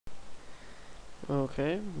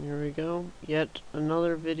Okay, here we go. Yet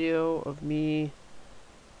another video of me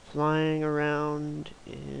flying around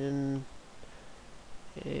in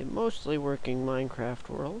a mostly working Minecraft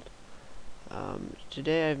world.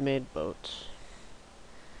 Today I've made boats.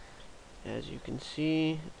 As you can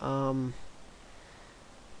see, it's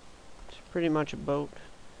pretty much a boat.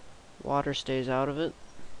 Water stays out of it,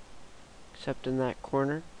 except in that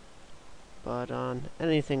corner. But on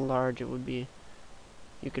anything large it would be,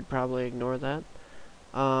 you could probably ignore that.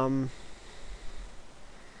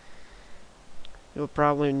 You'll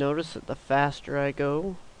probably notice that the faster I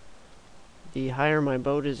go, the higher my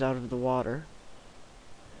boat is out of the water.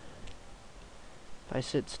 If I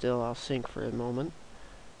sit still, I'll sink for a moment.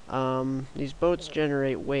 These boats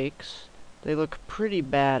generate wakes. They look pretty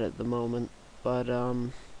bad at the moment, but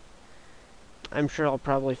I'm sure I'll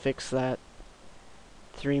probably fix that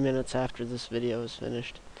 3 minutes after this video is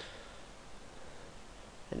finished.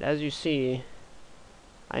 And as you see,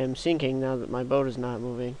 I am sinking now that my boat is not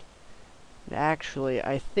moving. And actually,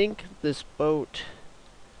 I think this boat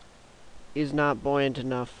is not buoyant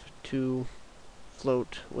enough to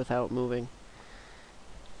float without moving,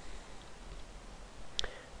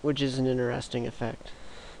 which is an interesting effect.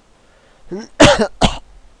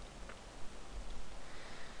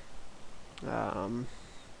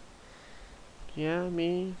 Yeah,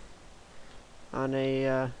 me on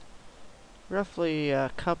a roughly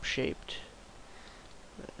cup-shaped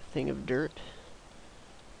thing of dirt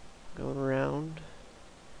going around.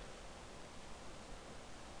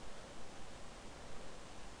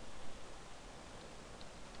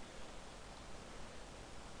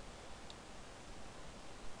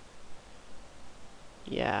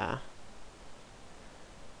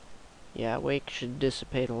 Yeah, wakes should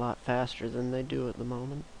dissipate a lot faster than they do at the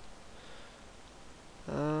moment.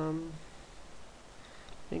 I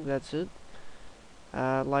think that's it.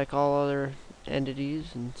 Like all other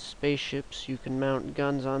entities and spaceships, you can mount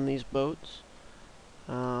guns on these boats.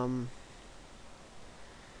 At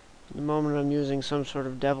the moment I'm using some sort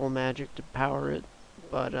of devil magic to power it,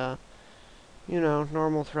 but you know,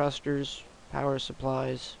 normal thrusters, power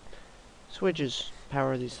supplies, switches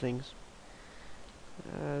power these things.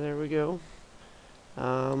 There we go.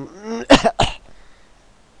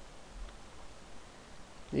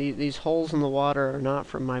 These holes in the water are not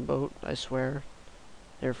from my boat, I swear.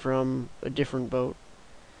 They're from a different boat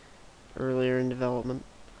earlier in development.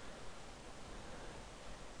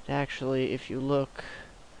 Actually, if you look,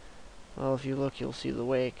 you'll see the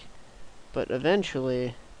wake. But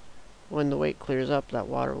eventually, when the wake clears up, that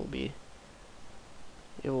water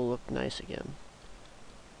it will look nice again.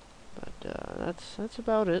 But that's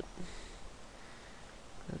about it.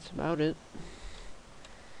 That's about it.